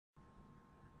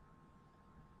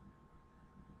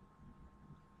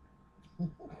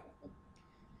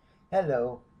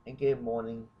Hello, and good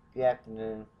morning, good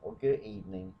afternoon, or good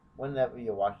evening, whenever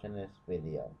you're watching this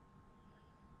video.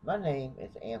 My name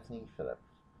is Anthony Phillips.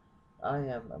 I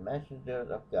am a messenger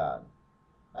of God.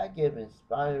 I give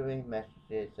inspiring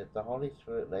messages that the Holy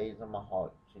Spirit lays on my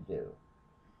heart to do.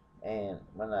 And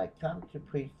when I come to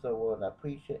preach the word, I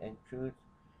preach it in truth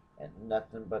and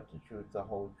nothing but the truth, the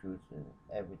whole truth, and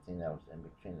everything else in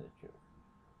between the truth.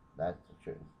 That's the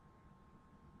truth.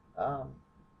 Um,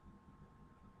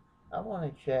 I want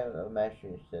to share a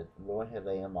message that the Lord had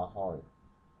laid on my heart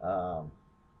um,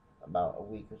 about a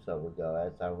week or so ago.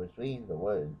 As I was reading the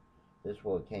Word, this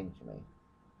word came to me.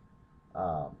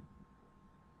 Um,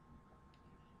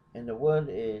 and the word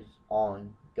is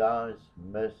on God's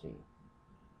mercy.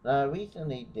 Now, I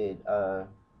recently did a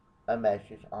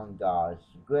message on God's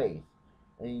grace,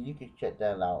 and you can check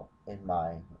that out in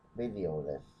my video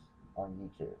list on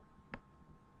YouTube.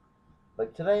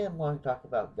 But today I'm going to talk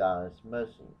about God's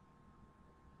mercy.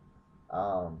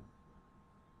 Um,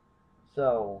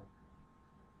 so,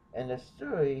 in the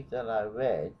story that I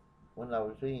read when I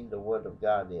was reading the Word of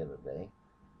God the other day,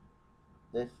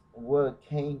 this word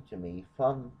came to me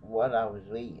from what I was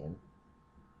reading,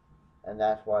 and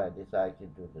that's why I decided to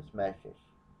do this message.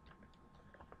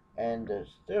 And the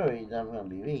story that I'm going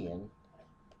to be reading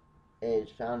is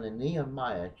found in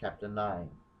Nehemiah chapter 9.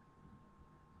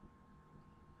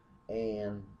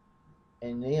 And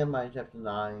in Nehemiah chapter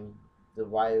 9, the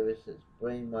virus is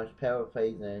pretty much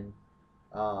paraphrasing,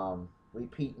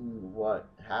 repeating what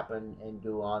happened in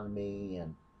Deuteronomy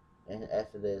and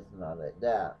Exodus and all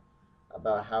that,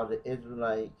 about how the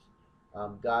Israelites,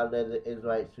 God led the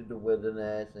Israelites through the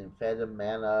wilderness and fed them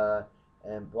manna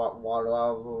and brought water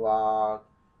out of a rock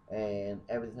and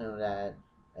everything like that.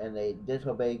 And they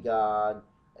disobeyed God,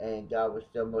 and God was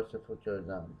still merciful to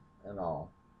them and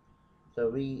all. So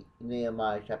read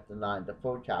Nehemiah chapter 9, the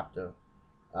full chapter,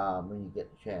 when you get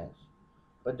the chance.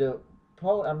 But the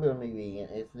part I'm going to be reading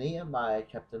is Nehemiah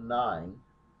chapter 9,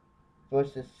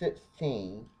 verses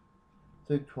 16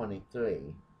 through 23.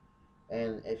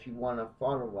 And if you want to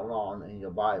follow along in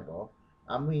your Bible,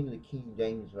 I'm reading the King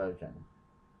James Version.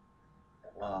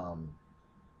 Um,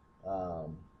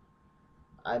 um,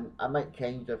 I might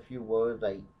change a few words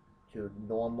like to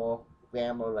normal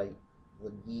grammar, like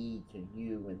the ye to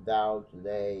you and thou to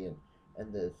they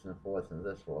and this and forth and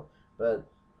this forth. But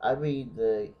I read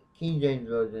the King James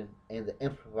Version and the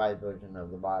Improvised Version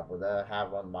of the Bible that I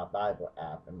have on my Bible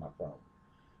app in my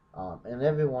phone. And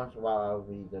every once in a while I'll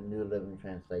read the New Living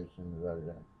Translation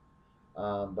version.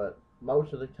 But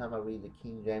most of the time I read the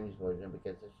King James Version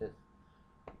because it's just,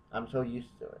 I'm so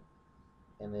used to it.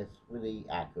 And it's really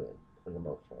accurate for the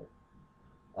most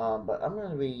part. But I'm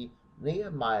going to read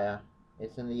Nehemiah.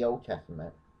 It's in the Old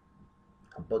Testament,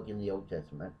 a book in the Old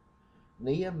Testament.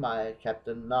 Nehemiah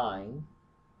chapter 9,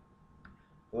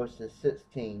 verses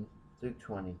 16 through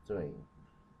 23.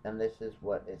 And this is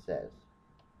what it says.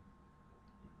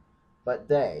 But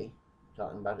they,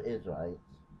 talking about the Israelites,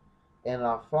 and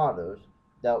our fathers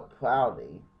dealt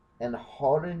proudly, and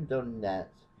hardened their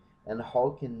necks, and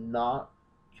hearkened not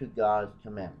to God's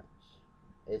commandments.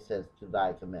 It says to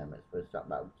thy commandments, but it's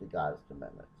talking about to God's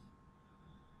commandments.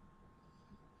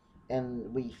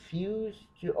 And refused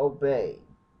to obey,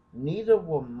 neither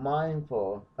were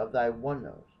mindful of thy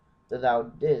wonders that thou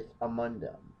didst among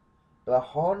them, but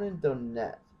hardened their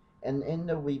necks, and in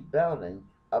the rebellion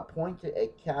appointed a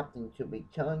captain to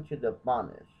return to the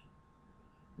bondage.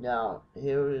 Now,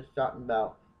 here it is talking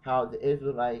about how the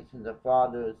Israelites and the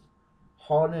fathers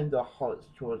hardened their hearts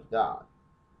towards God.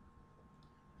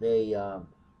 They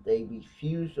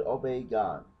refused to obey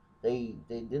God. They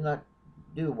did not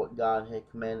do what God had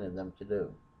commanded them to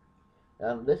do.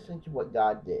 Now, listen to what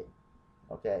God did.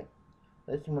 Okay,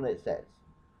 listen what it says.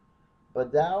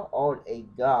 But thou art a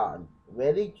God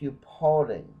ready to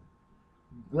pardon,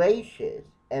 gracious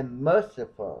and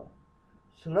merciful,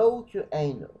 slow to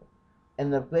anger,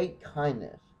 and of great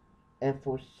kindness, and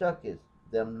forsakest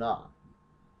them not.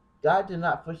 God did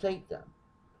not forsake them.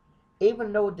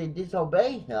 Even though they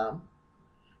disobeyed him,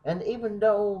 and even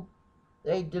though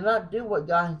they did not do what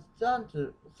God had done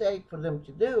to say for them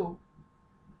to do,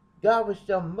 God was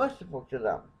still merciful to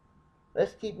them.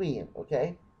 Let's keep reading,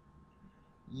 okay?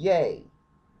 Yea,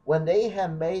 when they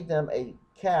had made them a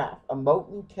calf, a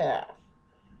molten calf,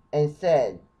 and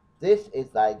said, This is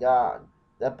thy God,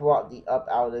 that brought thee up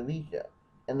out of Egypt,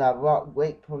 and thou wrought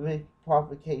great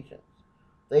provocations.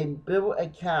 They built a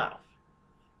calf,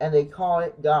 and they call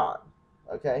it God.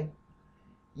 Okay?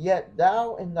 Yet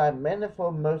thou in thy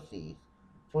manifold mercies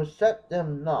forsake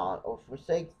them not, or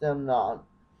forsake them not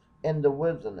in the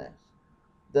wilderness.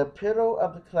 The pillar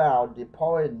of the cloud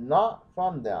departed not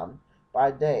from them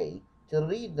by day to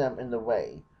lead them in the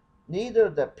way, neither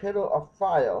the pillar of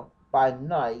fire by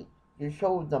night to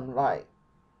show them light,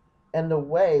 and the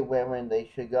way wherein they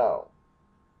should go.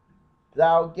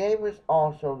 Thou gavest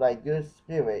also thy good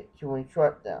Spirit to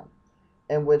instruct them,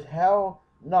 and withheld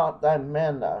not thy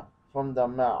manna from their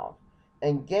mouth,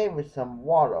 and gavest them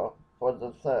water for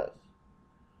the thirst.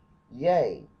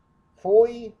 Yea,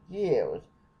 40 years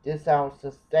didst thou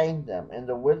sustain them in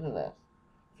the wilderness,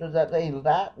 so that they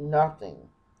lacked nothing.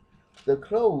 The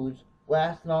clothes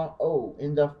waxed not old,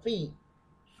 and the feet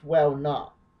swelled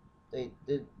not.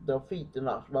 The feet did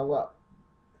not swell up.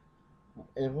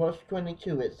 In verse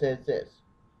 22 it says this,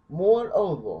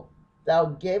 Moreover, thou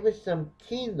gavest them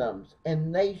kingdoms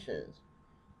and nations,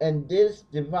 and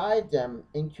didst divide them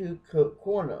into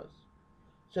corners.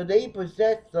 So they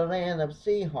possessed the land of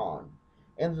Sihon,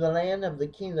 and the land of the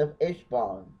king of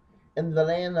Ishban, and the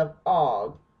land of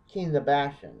Og, king of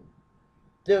Bashan.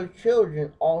 Their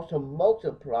children also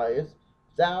multipliest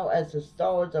thou as the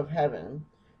stars of heaven,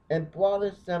 and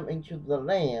broughtest them into the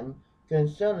land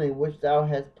concerning which thou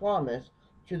hast promised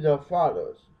to their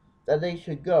fathers, that they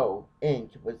should go in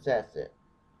to possess it.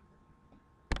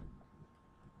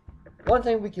 One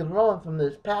thing we can learn from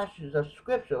this passage of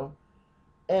scripture,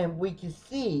 and we can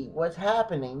see what's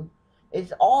happening,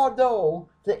 is although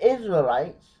the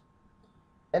Israelites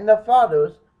and their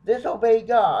fathers disobeyed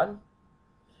God,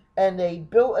 and they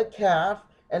built a calf,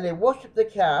 and they worshiped the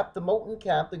calf, the molten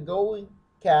calf, the golden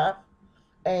calf,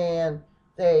 and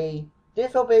they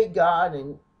disobeyed God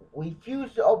and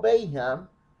refused to obey Him,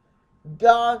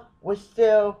 God was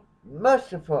still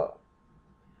merciful.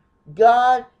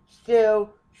 God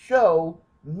still showed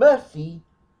mercy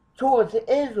towards the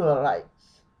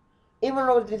Israelites, even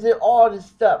though they did all this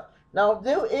stuff. Now,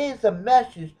 there is a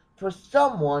message for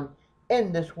someone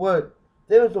in this word.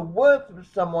 There is a word for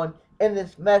someone in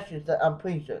this message that I'm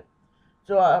preaching.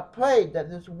 So I pray that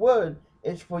this word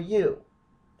is for you.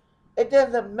 It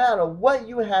doesn't matter what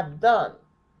you have done.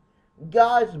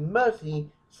 God's mercy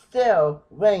still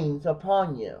reigns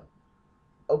upon you.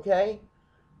 Okay?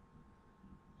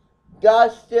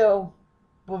 God still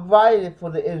provided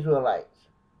for the Israelites.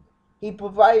 He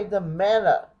provided them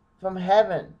manna from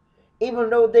heaven. Even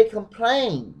though they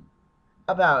complained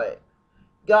about it,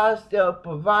 God still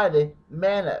provided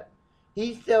manna.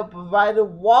 He still provided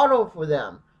water for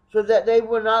them so that they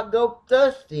would not go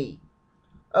thirsty.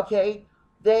 Okay?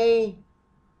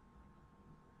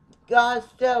 God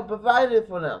still provided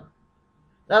for them.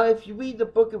 Now, if you read the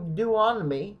book of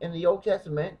Deuteronomy in the Old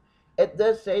Testament, it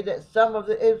does say that some of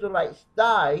the Israelites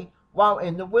died while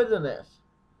in the wilderness.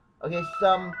 Okay,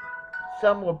 some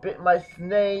were bitten by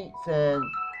snakes and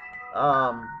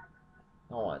hold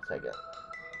on a second.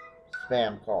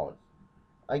 Spam calls.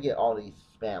 I get all these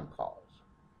spam calls.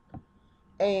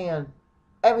 And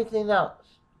everything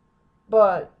else.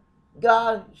 But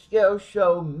God still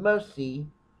showed mercy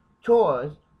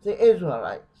towards the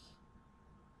Israelites.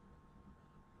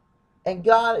 And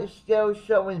God is still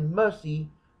showing mercy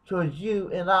towards you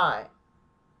and I.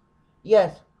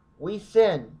 Yes, we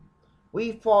sin.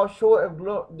 We fall short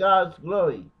of God's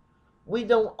glory. We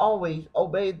don't always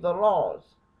obey the laws.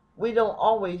 We don't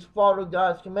always follow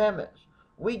God's commandments.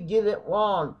 We get it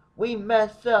wrong. We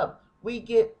mess up. We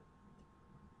get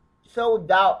so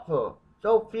doubtful,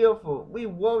 so fearful. We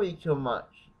worry too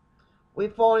much. We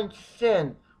fall into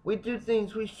sin. We do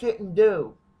things we shouldn't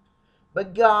do.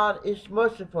 But God is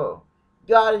merciful.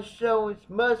 God is showing His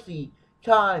mercy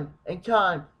time and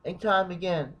time and time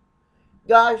again.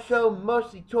 God showed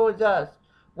mercy towards us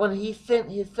when He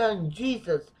sent His Son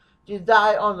Jesus to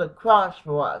die on the cross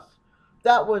for us.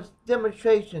 That was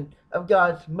demonstration of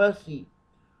God's mercy.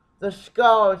 The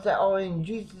scars that are in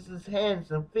Jesus' hands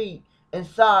and feet and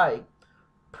side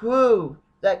prove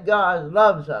that God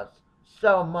loves us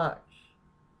so much.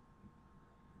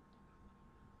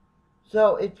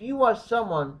 So if you are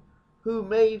someone who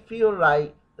may feel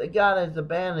like that God has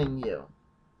abandoned you,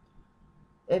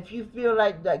 if you feel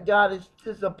like that God is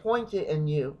disappointed in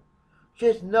you,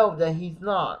 just know that He's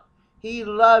not. He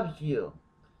loves you.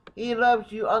 He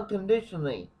loves you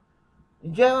unconditionally.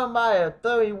 Jeremiah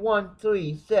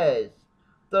 31:3 says,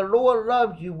 The Lord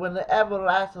loves you with an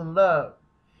everlasting love.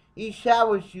 He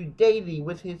showers you daily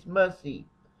with His mercy.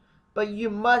 But you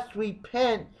must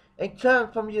repent and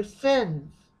turn from your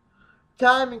sins.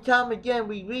 Time and time again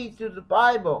we read through the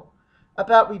Bible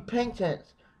about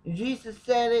repentance. Jesus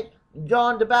said it,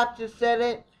 John the Baptist said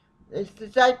it, His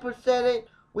disciples said it.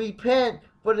 Repent,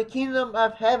 for the kingdom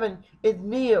of heaven is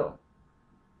near.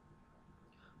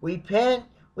 Repent,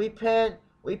 repent,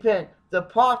 repent. The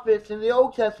prophets in the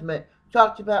Old Testament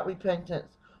talked about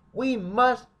repentance. We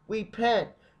must repent.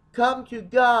 Come to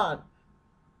God.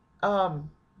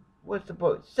 What's the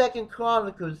book? Second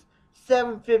Chronicles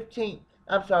 7:15.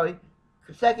 I'm sorry.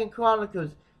 Second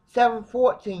Chronicles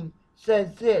 7:14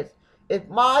 says this: If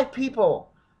my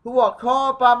people who are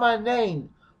called by my name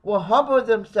will humble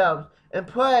themselves and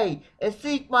pray and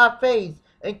seek my face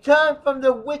and turn from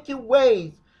their wicked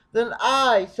ways, then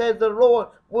I, says the Lord,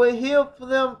 will heal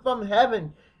them from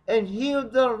heaven and heal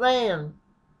their land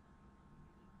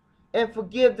and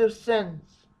forgive their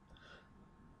sins.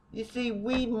 You see,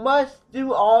 we must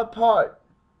do our part.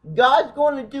 God's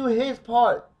going to do his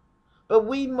part, but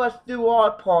we must do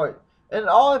our part. And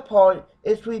our part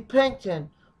is repenting.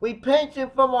 Repenting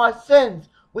from our sins.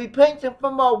 Repenting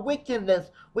from our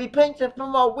wickedness. Repenting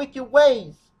from our wicked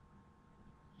ways.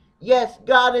 Yes,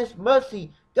 God is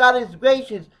mercy. God is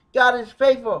gracious. God is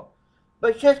faithful.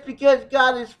 But just because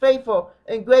God is faithful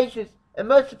and gracious and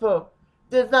merciful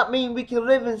does not mean we can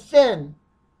live in sin.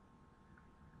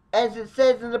 As it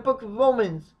says in the book of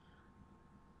Romans,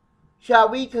 shall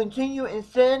we continue in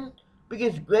sin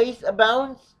because grace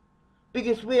abounds?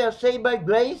 Because we are saved by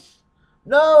grace?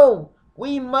 No!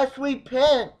 We must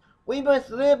repent. We must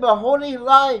live a holy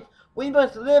life. We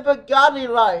must live a godly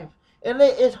life. And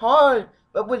it is hard,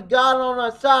 but with God on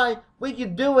our side, we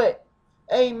can do it.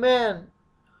 Amen.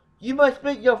 You must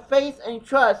put your faith and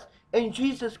trust in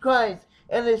Jesus Christ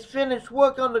and his finished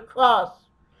work on the cross.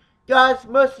 God's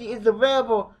mercy is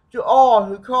available to all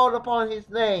who call upon his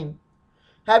name.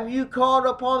 Have you called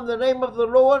upon the name of the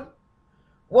Lord?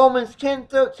 Romans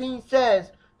 10:13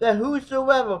 says that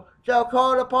whosoever shall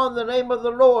call upon the name of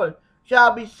the Lord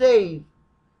shall be saved.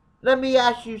 Let me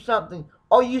ask you something.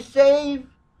 Are you saved?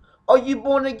 Are you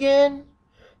born again?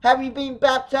 Have you been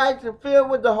baptized and filled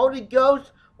with the Holy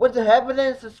Ghost with the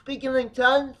evidence of speaking in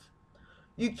tongues?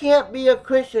 You can't be a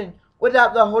Christian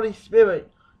without the Holy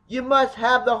Spirit. You must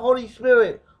have the Holy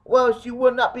Spirit, or else you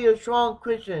will not be a strong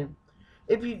Christian.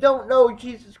 If you don't know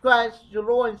Jesus Christ as your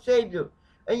Lord and Savior,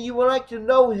 and you would like to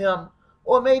know him,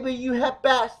 or maybe you have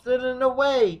backslidden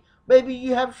away, maybe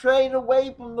you have strayed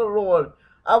away from the Lord,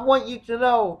 I want you to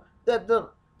know that the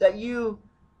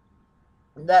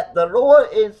Lord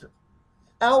is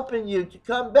helping you to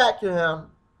come back to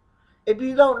him. If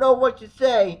you don't know what to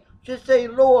say, just say,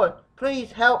 Lord,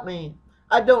 please help me.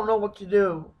 I don't know what to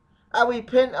do. I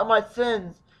repent of my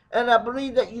sins, and I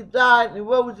believe that you died and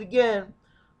rose again.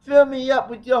 Fill me up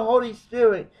with your Holy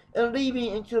Spirit and lead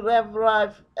me into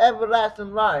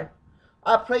everlasting life.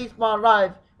 I place my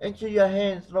life into your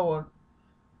hands, Lord.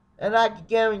 And I can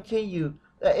guarantee you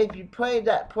that if you pray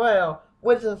that prayer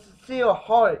with a sincere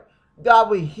heart, God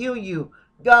will heal you.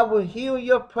 God will heal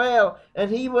your prayer,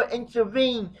 and he will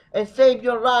intervene and save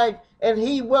your life, and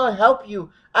he will help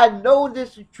you. I know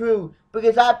this is true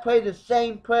because I prayed the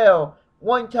same prayer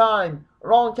one time, a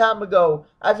long time ago.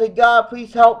 I said, God,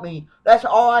 please help me. That's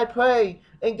all I prayed.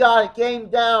 And God came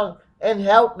down and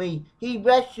helped me. He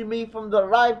rescued me from the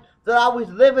life that I was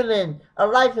living in, a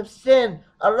life of sin,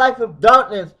 a life of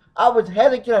darkness. I was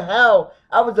headed to hell.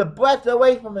 I was a breath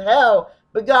away from hell.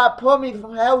 But God pulled me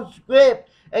from hell's grip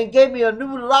and gave me a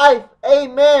new life.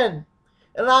 Amen.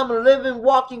 And I'm a living,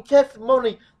 walking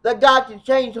testimony that God can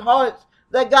change hearts,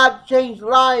 that God can change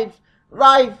lives.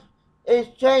 Life is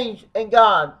changed in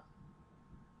God.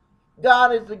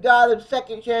 God is the God of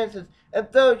second chances and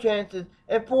third chances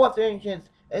and fourth chances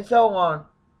and so on.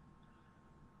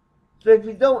 So if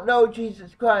you don't know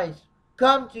Jesus Christ,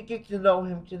 come to get to know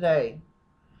him today.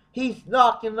 He's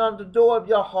knocking on the door of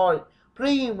your heart,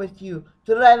 pleading with you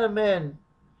to let him in.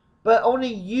 But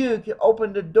only you can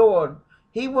open the door.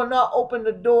 He will not open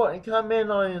the door and come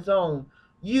in on his own.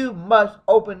 You must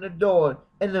open the door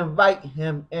and invite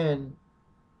him in.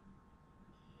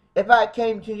 If I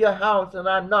came to your house and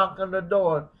I knock on the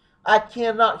door, I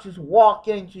cannot just walk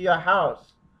into your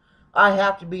house. I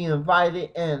have to be invited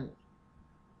in.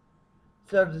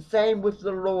 So the same with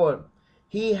the Lord.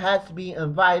 He has to be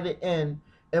invited in.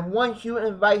 And once you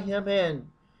invite him in,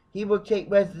 he will take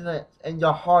residence in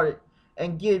your heart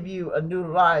and give you a new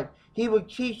life. He will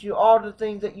teach you all the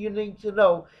things that you need to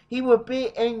know. He will be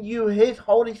in you, his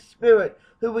Holy Spirit,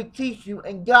 who will teach you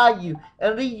and guide you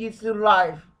and lead you through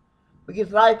life.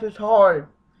 Because life is hard.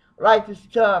 Life is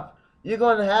tough. You're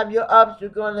going to have your ups.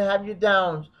 You're going to have your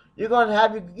downs. You're going to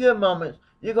have your good moments.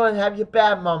 You're going to have your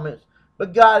bad moments.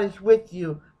 But God is with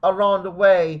you along the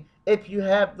way if you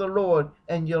have the Lord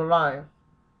in your life.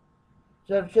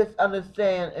 So just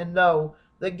understand and know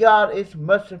that God is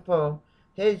merciful.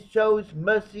 He shows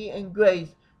mercy and grace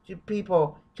to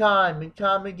people time and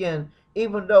time again,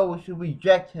 even those who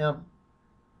reject him.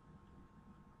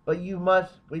 But you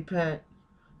must repent.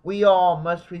 We all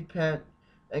must repent.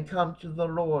 and come to the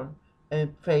Lord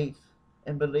in faith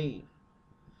and believe.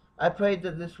 I pray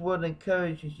that this word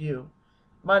encourages you.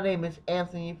 My name is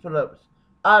Anthony Phillips.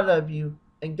 I love you,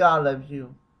 and God loves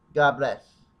you. God bless.